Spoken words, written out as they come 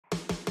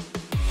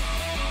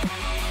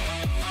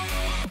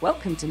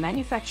Welcome to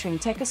Manufacturing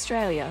Tech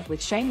Australia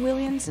with Shane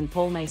Williams and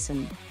Paul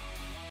Mason.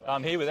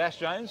 I'm here with Ash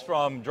Jones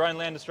from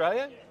DroneLand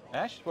Australia.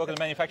 Ash, welcome to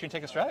Manufacturing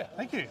Tech Australia.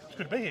 Thank you. It's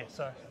good to be here.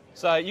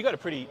 So you've got a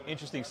pretty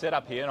interesting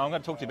setup here, and I'm going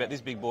to talk to you about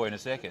this big boy in a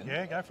second.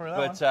 Yeah, go for it.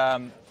 But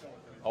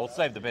I'll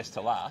save the best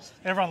to last.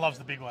 Everyone loves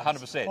the big ones.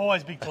 100%.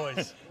 Always big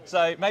toys.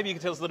 So maybe you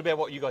can tell us a little bit about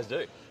what you guys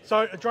do.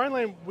 So at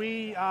DroneLand,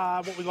 we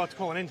are what we like to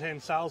call an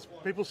end-to-end sales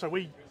people. So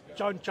we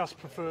don't just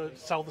prefer to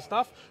sell the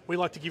stuff. We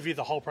like to give you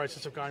the whole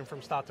process of going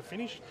from start to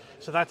finish.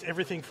 So that's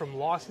everything from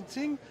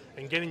licensing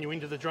and getting you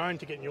into the drone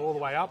to getting you all the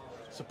way up,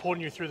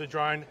 supporting you through the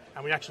drone,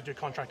 and we actually do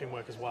contracting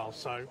work as well.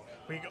 So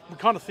we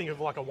kind of think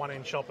of like a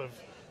one-end shop of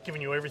giving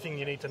you everything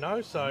you need to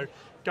know. So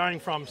going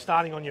from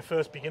starting on your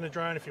first beginner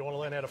drone, if you want to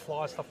learn how to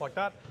fly, stuff like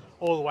that,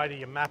 all the way to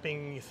your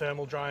mapping, your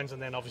thermal drones,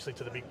 and then obviously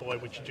to the big boy,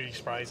 which you do your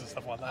sprays and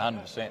stuff like that.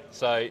 100%.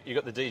 So you've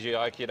got the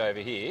DJI kit over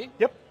here.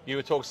 Yep. You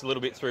would talk us a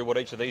little bit through what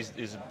each of these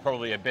is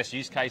probably a best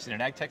use case in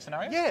an ag tech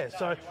scenario? Yeah,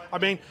 so I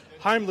mean,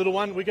 home little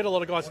one, we get a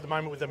lot of guys at the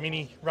moment with a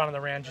Mini running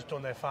around just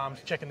doing their farms,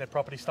 checking their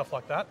property, stuff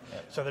like that.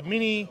 Yep. So the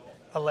Mini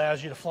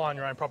allows you to fly on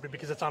your own property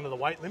because it's under the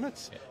weight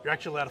limits. Yep. You're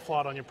actually allowed to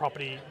fly it on your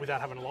property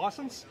without having a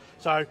license.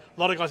 So a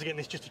lot of guys are getting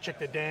this just to check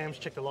their dams,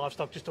 check their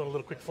livestock, just doing a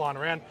little quick flying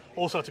around.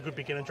 Also, it's a good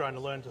beginner drone to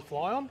learn to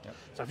fly on. Yep.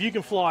 So if you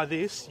can fly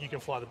this, you can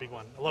fly the big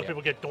one. A lot of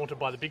people get daunted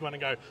by the big one and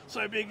go,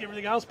 so big,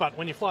 everything else. But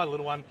when you fly the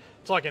little one,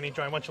 it's like any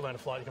drone. Once you learn to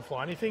fly, you can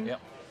fly anything. Yep.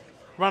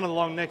 Running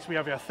along next, we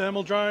have our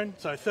thermal drone.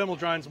 So thermal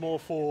drone's more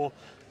for,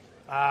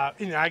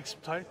 in the ag,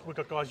 we've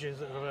got guys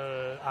using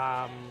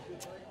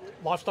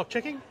livestock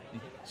checking. Mm-hmm.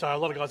 So a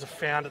lot of guys have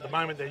found at the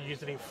moment they're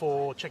using it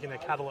for checking their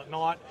cattle at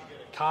night,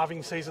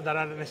 calving season. They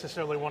don't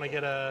necessarily want to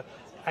get a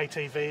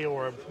ATV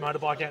or a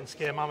motorbike out and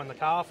scare mum and the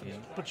calf and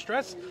put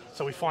stress.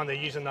 So we find they're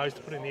using those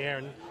to put in the air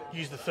and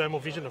use the thermal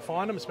vision to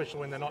find them,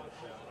 especially when they're not.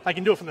 They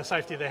can do it from the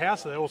safety of their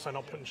house, so they're also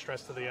not putting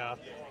stress to the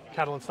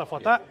cattle and stuff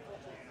like that.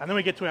 And then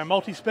we get to our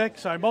multi-spec.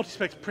 So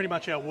multi-spec's pretty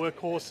much our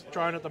workhorse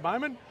drone at the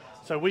moment.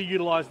 So we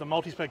utilise the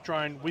multi-spec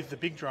drone with the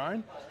big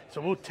drone.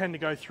 So we'll tend to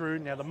go through.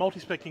 Now the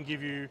multi-spec can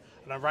give you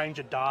a range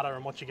of data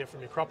and what you get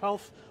from your crop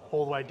health,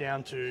 all the way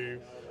down to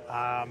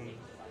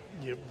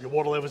your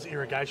water levels,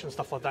 irrigation,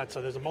 stuff like that.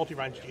 So there's a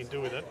multi-range you can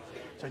do with it.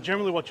 So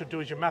generally what you'll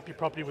do is you map your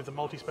property with the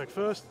multi-spec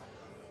first,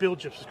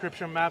 build your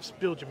prescription maps,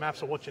 build your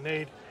maps of what you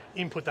need,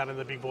 input that into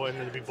the big boy, and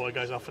then the big boy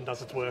goes off and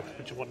does its work,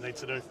 which is what it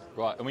needs to do.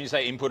 Right, and when you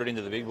say input it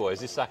into the big boy, is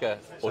this sucker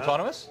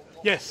autonomous?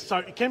 Yes, so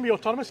it can be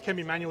autonomous, it can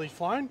be manually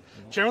flown.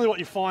 Generally what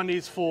you find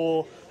is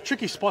for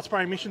tricky spot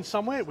spraying missions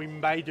somewhere, we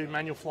may do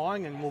manual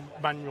flying and we'll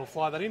manual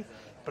fly that in.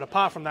 But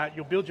apart from that,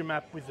 you'll build your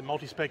map with the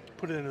multi-spec,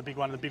 put it in the big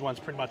one, and the big one's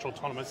pretty much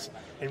autonomous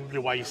in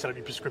the way you set up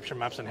your prescription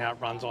maps and how it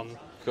runs on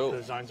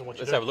the zones and what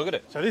you do. Let's have a look at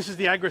it. So this is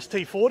the Agris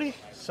T40.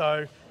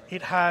 So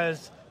it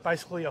has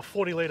basically a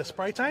 40-litre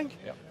spray tank,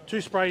 2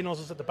 spray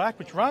nozzles at the back,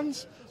 which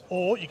runs,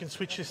 or you can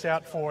switch this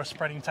out for a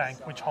spreading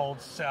tank, which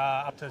holds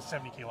up to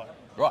 70 kilo.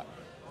 Right.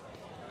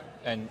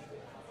 And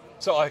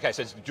so, okay,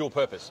 so it's dual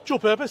purpose. Dual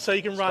purpose, so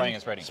you can run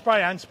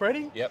spray and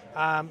spreading.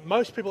 Yep.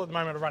 Most people at the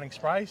moment are running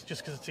sprays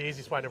just because it's the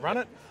easiest way to run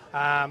it.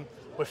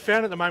 We've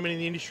found at the moment in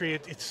the industry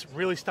it's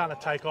really starting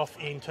to take off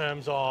in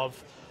terms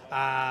of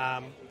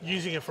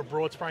using it for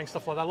broad spraying,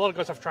 stuff like that. A lot of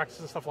guys have tractors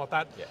and stuff like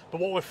that. Yeah.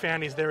 But what we've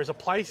found is there is a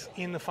place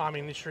in the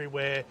farming industry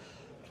where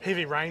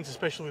heavy rains,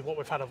 especially with what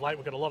we've had of late,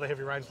 we've got a lot of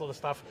heavy rains, a lot of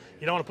stuff.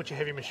 You don't want to put your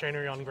heavy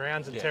machinery on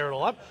grounds and tear it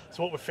all up.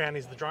 So what we've found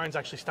is the drone's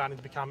actually starting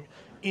to become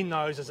in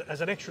those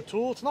as an extra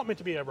tool. It's not meant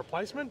to be a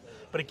replacement,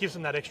 but it gives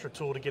them that extra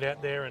tool to get out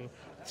there and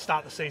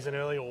start the season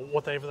early or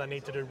whatever they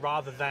need to do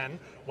rather than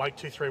wait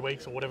 2-3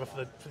 weeks or whatever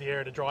for the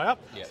area to dry up.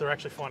 Yeah. So they're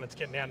actually finding it's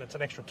getting out and it's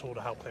an extra tool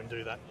to help them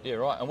do that. Yeah,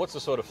 right. And what's the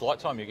sort of flight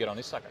time you get on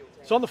this sucker?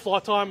 So on the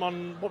flight time,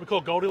 on what we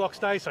call Goldilocks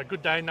day, so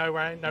good day, no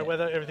rain, no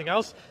weather, everything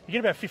else, you get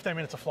about 15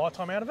 minutes of flight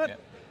time out of it. Yeah.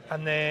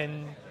 And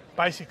then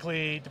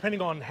basically,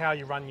 depending on how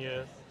you run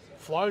your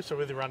flow, so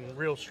whether you run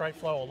real straight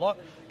flow or lot,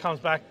 comes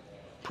back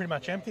pretty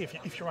much empty.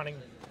 If you're running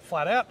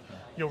flat out,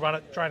 you'll run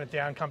it, drain it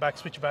down, come back,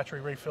 switch your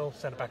battery, refill,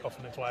 send it back off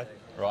on its way.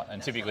 Right,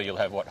 and typically you'll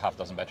have, what, half a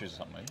dozen batteries or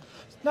something?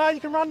 No, you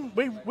can run,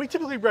 we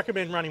typically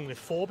recommend running with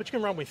 4, but you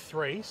can run with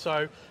 3.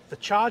 So the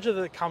charger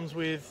that it comes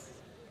with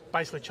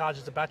basically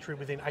charges the battery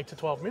within 8 to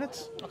 12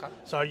 minutes. Okay.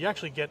 So you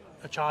actually get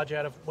a charge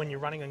out of when you're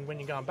running and when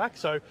you're going back.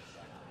 So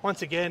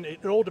once again,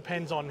 it all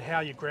depends on how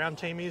your ground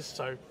team is.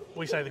 So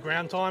we say the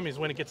ground time is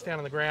when it gets down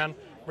on the ground,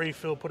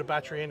 refill, put a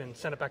battery in and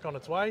send it back on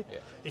its way. Yeah.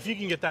 If you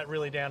can get that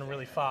really down and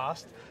really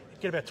fast, you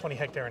get about 20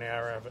 hectare an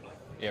hour out of it.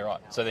 Yeah, right.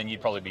 So then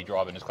you'd probably be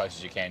driving as close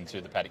as you can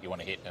to the paddock you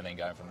want to hit and then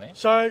going from there?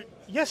 So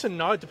yes and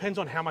no, it depends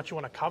on how much you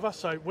want to cover.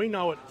 So we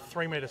know at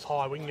 3 metres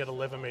high, we can get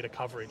 11 metre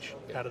coverage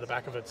out of the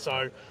back of it.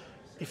 So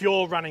if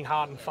you're running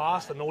hard and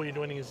fast and all you're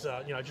doing is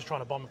just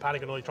trying to bomb a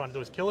paddock and all you're trying to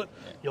do is kill it,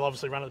 you'll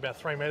obviously run it about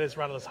 3 metres,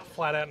 run it as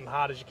flat out and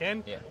hard as you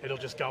can. Yeah. It'll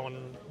just go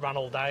and run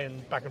all day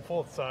and back and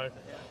forth. So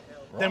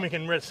then we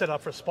can set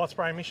up for a spot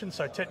spray mission.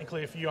 So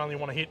technically, if you only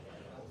want to hit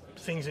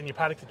things in your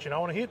paddock that you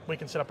don't want to hit, we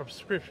can set up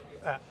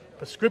a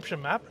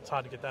prescription map. It's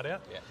hard to get that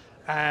out. Yeah.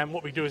 And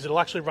what we do is it'll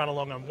actually run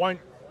along and won't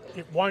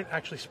it won't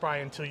actually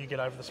spray until you get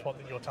over the spot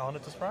that you're telling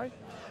it to spray.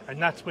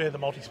 And that's where the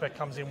multi-spec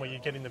comes in, where you're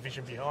getting the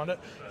vision behind it.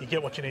 You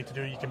get what you need to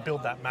do, you can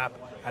build that map,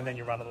 and then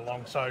you run it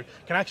along. So it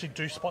can actually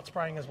do spot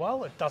spraying as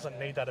well. It doesn't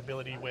need that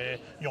ability where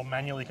you're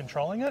manually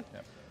controlling it.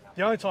 Yep.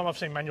 The only time I've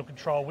seen manual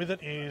control with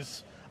it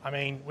is, I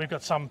mean, we've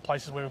got some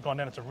places where we've gone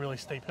down, it's a really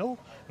steep hill,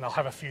 and they'll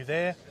have a few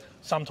there.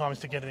 Sometimes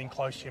to get it in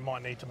close, you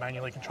might need to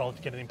manually control it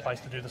to get it in place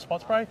to do the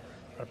spot spray.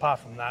 But apart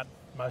from that,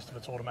 most of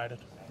it's automated.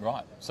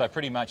 Right. So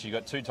pretty much you've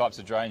got two types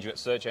of drones. You've got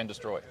search and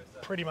destroy.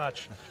 Pretty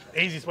much.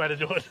 Easiest way to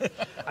do it.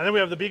 And then we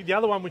have the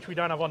other one, which we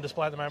don't have on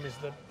display at the moment, is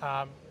the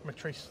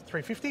Matrice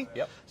 350.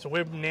 Yep. So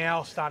we're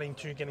now starting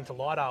to get into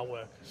LIDAR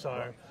work.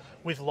 So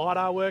with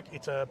LIDAR work,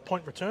 it's a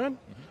point return.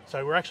 Mm-hmm.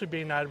 So we're actually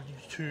being able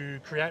to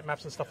create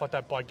maps and stuff like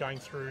that by going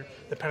through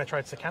that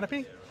penetrates the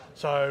canopy.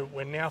 So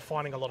we're now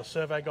finding a lot of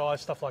survey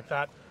guys, stuff like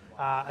that,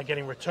 are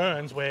getting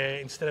returns where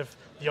instead of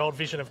the old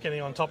vision of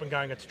getting on top and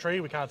going, it's a tree,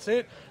 we can't see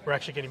it, we're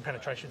actually getting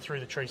penetration through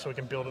the tree so we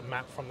can build a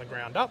map from the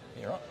ground up.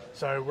 Yeah, right.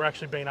 So we're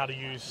actually being able to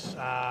use,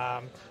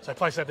 so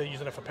places out there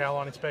using it for power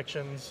line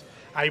inspections,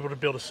 able to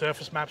build a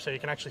surface map so you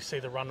can actually see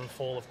the run and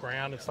fall of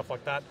ground and stuff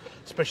like that,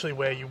 especially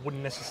where you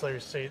wouldn't necessarily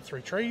see it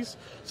through trees.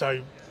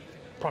 So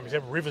prime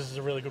example, rivers is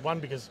a really good one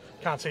because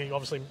you can't see,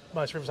 obviously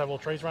most rivers have all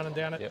trees running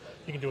down it. Yep.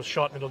 You can do a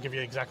shot and it'll give you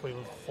exactly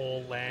the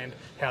fall, land,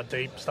 how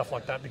deep, stuff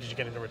like that, because you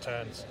get into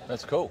returns.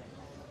 That's cool.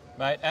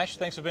 Mate, Ash,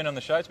 thanks for being on the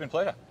show. It's been a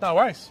pleasure. No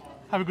worries.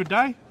 Have a good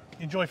day.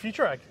 Enjoy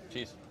Future Ag.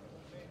 Cheers.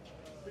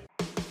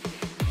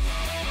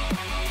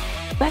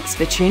 Thanks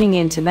for tuning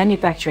in to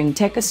Manufacturing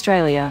Tech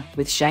Australia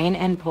with Shane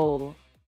and Paul.